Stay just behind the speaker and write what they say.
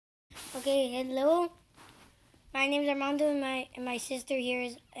Okay, hello. My name is Armando, and my sister here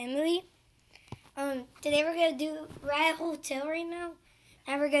is Emily. Today we're at a hotel right now,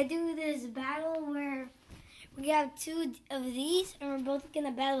 and we're gonna do this battle where we have two of these, and we're both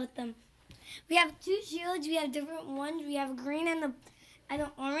gonna battle with them. We have two shields. We have different ones. We have a green and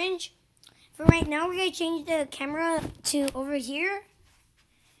an orange. For right now, we're gonna change the camera to over here.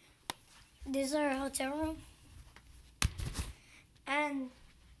 This is our hotel room, and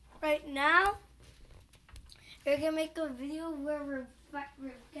right now, we're gonna make a video where we're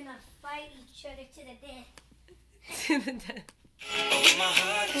gonna fight each other to the death. To the death.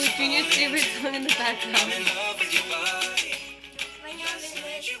 With Junior's favorite song in the background. Okay, we're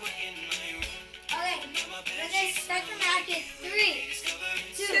gonna start the match in 3,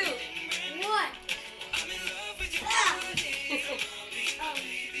 2, 1.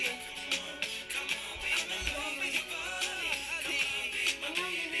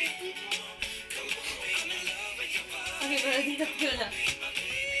 Okay, but I think that's good enough.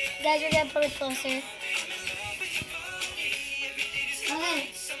 Guys, we're gonna put it closer.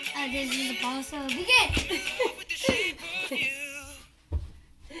 Okay, this is the ball, so begin!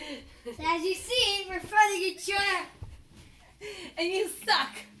 So as you see, we're fighting each other. And you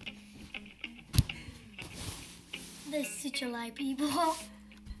suck. This is such a lie, people.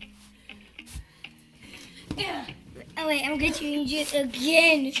 Yeah. Oh wait, I'm gonna change it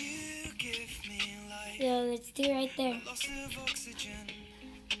again. So let's do it right there.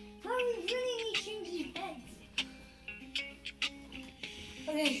 Oh, we really need to change these beds.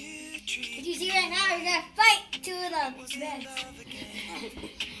 Okay, as you see right now, we're gonna fight two of the beds.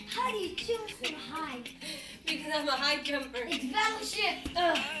 How do you choose from high? Because I'm a high jumper. It's Battleship.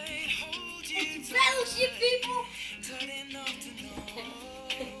 It's Battleship, people.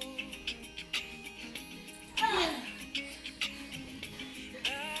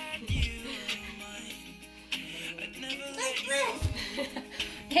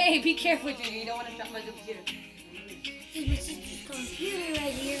 Hey, be careful, Junior. You don't want to drop my computer.